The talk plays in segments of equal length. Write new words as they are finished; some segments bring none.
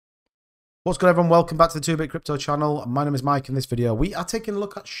What's good, everyone? Welcome back to the 2-Bit Crypto channel. My name is Mike. In this video, we are taking a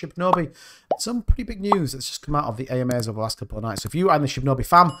look at Shibnobi. Some pretty big news that's just come out of the AMAs over the last couple of nights. So if you are in the Shibnobi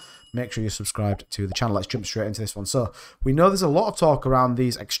fam, make sure you're subscribed to the channel. Let's jump straight into this one. So we know there's a lot of talk around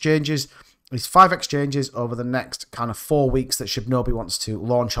these exchanges. These 5 exchanges over the next kind of 4 weeks that Shibnobi wants to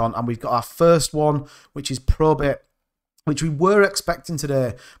launch on. And we've got our first one, which is Probit, which we were expecting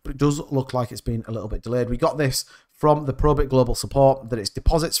today, but it does look like it's been a little bit delayed. We got this from the Probit Global Support that it's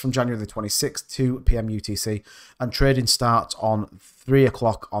deposits from January the 26th, 2 p.m. UTC, and trading starts on 3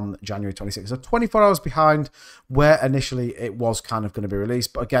 o'clock on January 26th. So 24 hours behind where initially it was kind of going to be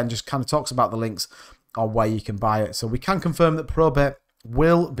released. But again, just kind of talks about the links on where you can buy it. So we can confirm that Probit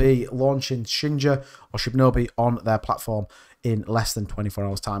will be launching Shinja or Shibnobi on their platform in less than 24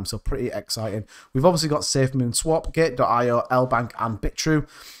 hours time. So pretty exciting. We've obviously got SafeMoon Swap, Gate.io, Lbank and Bitrue.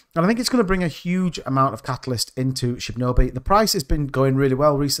 And I think it's going to bring a huge amount of catalyst into Shibnobi. The price has been going really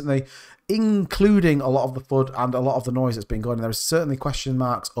well recently, including a lot of the FUD and a lot of the noise that's been going on. There are certainly question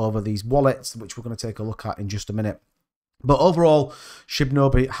marks over these wallets, which we're going to take a look at in just a minute. But overall,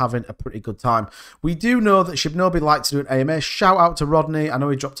 Shibnobi having a pretty good time. We do know that Shibnobi like to do an AMA. Shout out to Rodney. I know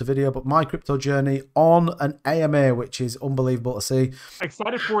he dropped a video, but my crypto journey on an AMA, which is unbelievable to see.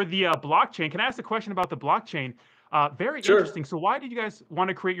 Excited for the blockchain. Can I ask a question about the blockchain? Very Sure. interesting. So why did you guys want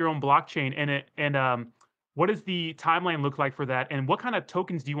to create your own blockchain? And what does the timeline look like for that? And what kind of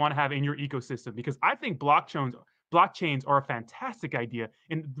tokens do you want to have in your ecosystem? Because I think blockchains are a fantastic idea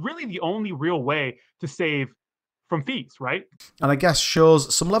and really the only real way to save from fees, right? And I guess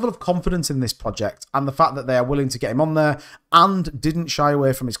shows some level of confidence in this project and the fact that they are willing to get him on there and didn't shy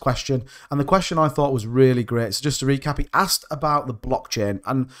away from his question. And the question I thought was really great. So just to recap, he asked about the blockchain,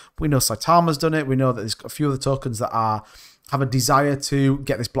 and we know Saitama's done it. We know that there's a few of the tokens that have a desire to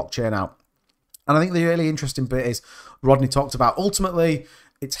get this blockchain out. And I think the really interesting bit is Rodney talked about ultimately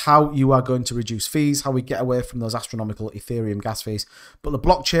it's how you are going to reduce fees, how we get away from those astronomical Ethereum gas fees. But the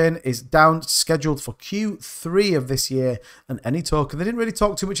blockchain is down, scheduled for Q3 of this year, and any token, they didn't really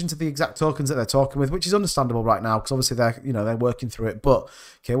talk too much into the exact tokens that they're talking with, which is understandable right now because obviously they're working through it. But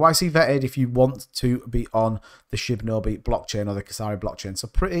KYC vetted if you want to be on the Shibnobi blockchain or the Kasari blockchain. So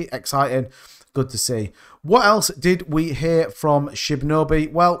pretty exciting. Good to see. What else did we hear from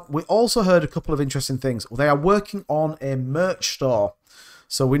Shibnobi? Well, we also heard a couple of interesting things. They are working on a merch store.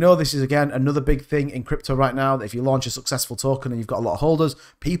 So we know this is, again, another big thing in crypto right now, that if you launch a successful token and you've got a lot of holders,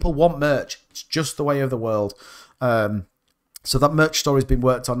 people want merch. It's just the way of the world. So that merch store has been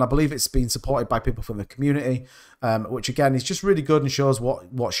worked on. I believe it's been supported by people from the community, which, again, is just really good and shows what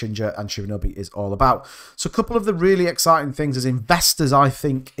Shinja and Shibnobi is all about. So a couple of the really exciting things as investors I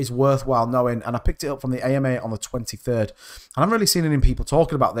think is worthwhile knowing, and I picked it up from the AMA on the 23rd. And I haven't really seen any people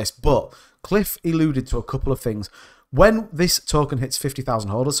talking about this, but Cliff alluded to a couple of things. When this token hits 50,000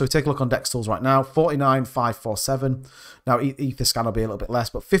 holders, so we take a look on DEX tools right now, 49,547. Now, Etherscan will be a little bit less,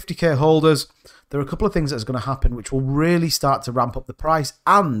 but 50k holders, there are a couple of things that's going to happen which will really start to ramp up the price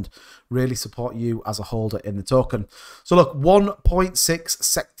and really support you as a holder in the token. So look, 1.6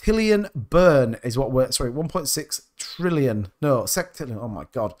 sectillion burn is what we're, sorry, 1.6 trillion, no, sectillion, oh my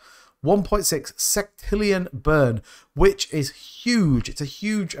God. 1.6 sectillion burn, which is huge. It's a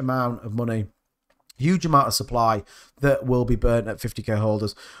huge amount of money. Huge amount of supply that will be burnt at 50k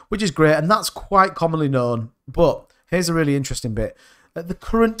holders, which is great, and that's quite commonly known. But here's a really interesting bit. The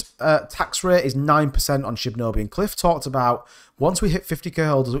current tax rate is 9% on Shibnobi, and Cliff talked about once we hit 50k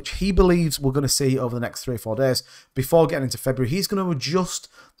holders, which he believes we're going to see over the next 3 or 4 days, before getting into February, he's going to adjust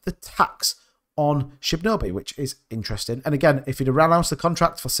the tax on Shibnobi, which is interesting. And again, if he'd have announced the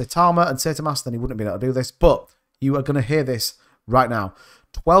contract for Saitama and Saitama's, then he wouldn't have been able to do this, but you are going to hear this right now.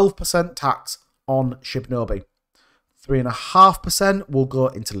 12% tax on Shibnobi. 3.5% will go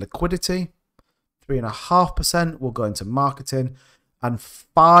into liquidity, 3.5% will go into marketing, and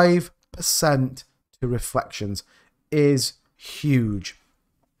 5% to reflections is huge.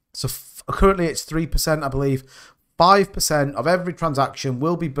 So currently it's 3%, I believe. 5% of every transaction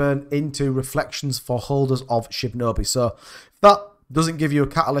will be burned into reflections for holders of Shibnobi. So if that doesn't give you a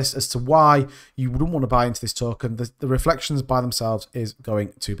catalyst as to why you wouldn't want to buy into this token, the reflections by themselves is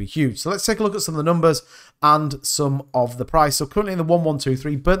going to be huge. So let's take a look at some of the numbers and some of the price. So currently in the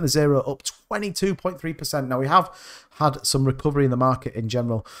 1123, burnt the zero up 22.3%. Now we have had some recovery in the market in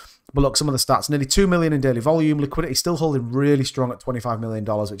general, but look, some of the stats, nearly 2 million in daily volume, liquidity still holding really strong at $25 million,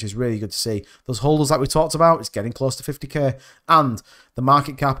 which is really good to see. Those holders like we talked about, it's getting close to 50k, and the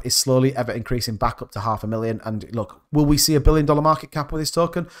market cap is slowly ever increasing back up to 500,000. And look, will we see $1 billion market cap with this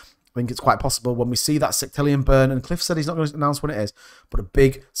token? I think it's quite possible when we see that sectillion burn, and Cliff said he's not going to announce when it is, but a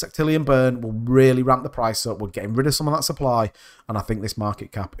big sectillion burn will really ramp the price up. We're getting rid of some of that supply, and I think this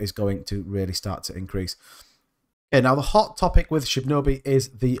market cap is going to really start to increase. Okay, now the hot topic with Shibnobi is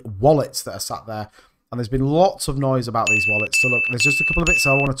the wallets that are sat there, and there's been lots of noise about these wallets. So look, there's just a couple of bits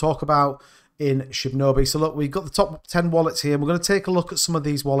I want to talk about in Shibnobi. So look, we've got the top 10 wallets here, and we're going to take a look at some of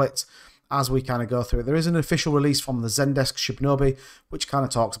these wallets as we kind of go through it. There is an official release from the Zendesk Shibnobi, which kind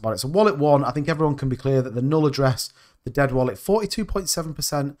of talks about it. So wallet 1, I think everyone can be clear that the null address, the dead wallet,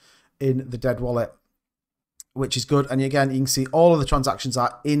 42.7% in the dead wallet, which is good. And again, you can see all of the transactions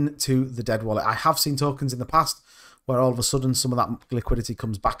are into the dead wallet. I have seen tokens in the past where all of a sudden some of that liquidity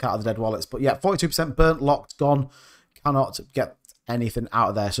comes back out of the dead wallets. But yeah, 42% burnt, locked, gone. Cannot get anything out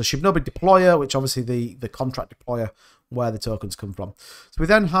of there. So Shibnobi deployer, which obviously the contract deployer where the tokens come from. So we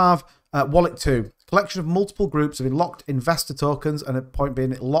then have wallet 2, collection of multiple groups of locked investor tokens, and a point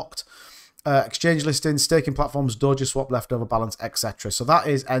being locked exchange listings, staking platforms, Doja swap, leftover balance, etc. So that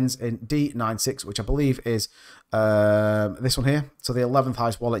ends in D96, which I believe is this one here. So the 11th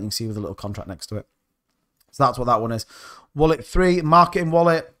highest wallet you can see with a little contract next to it. So that's what that one is. Wallet 3, marketing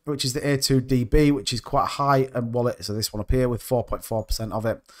wallet, which is the A2DB, which is quite a high wallet. So this one up here with 4.4% of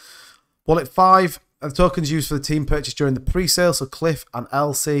it. Wallet 5, the tokens used for the team purchase during the pre-sale. So Cliff and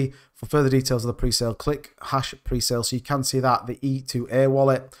LC. For further details of the pre-sale, click hash pre-sale. So you can see that the E2A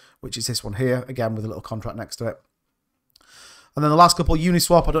wallet, which is this one here, again with a little contract next to it. And then the last couple,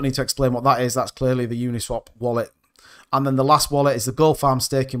 Uniswap. I don't need to explain what that is. That's clearly the Uniswap wallet. And then the last wallet is the Gold Farm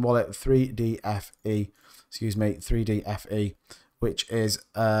staking wallet, 3DFE. Excuse me, 3DFE, which is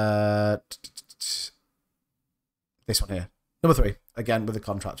this one here. Number 3, again with the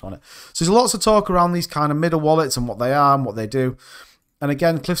contract on it. So there's lots of talk around these kind of middle wallets and what they are and what they do. And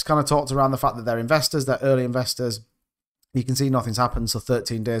again, Cliff's kind of talked around the fact that they're investors, they're early investors. You can see nothing's happened, so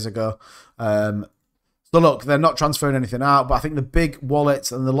 13 days ago. So look, they're not transferring anything out, but I think the big wallets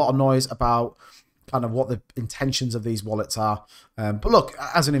and a lot of noise about kind of what the intentions of these wallets are. But look,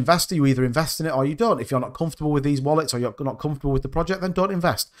 as an investor, you either invest in it or you don't. If you're not comfortable with these wallets or you're not comfortable with the project, then don't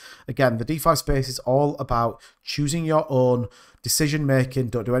invest. Again, the DeFi space is all about choosing your own decision making.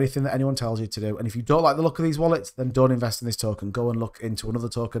 Don't do anything that anyone tells you to do. And if you don't like the look of these wallets, then don't invest in this token. Go and look into another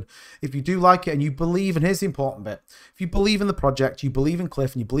token. If you do like it and you believe, and here's the important bit, if you believe in the project, you believe in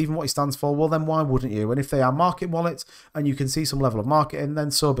Cliff, and you believe in what he stands for, well, then why wouldn't you? And if they are market wallets and you can see some level of marketing, then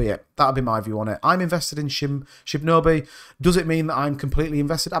so be it. That'll be my view on it. I'm invested in Shibnobi. Does it mean that I'm completely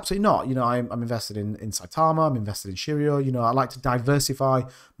invested? Absolutely not. You know, I'm invested in Saitama. I'm invested in Shiryo. You know, I like to diversify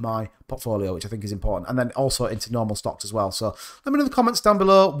my portfolio, which I think is important, and then also into normal stocks as well. So let me know in the comments down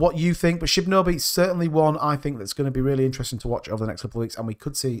below what you think. But Shibnobi is certainly one I think that's going to be really interesting to watch over the next couple of weeks, and we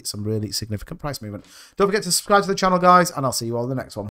could see some really significant price movement. Don't forget to subscribe to the channel, guys, and I'll see you all in the next one.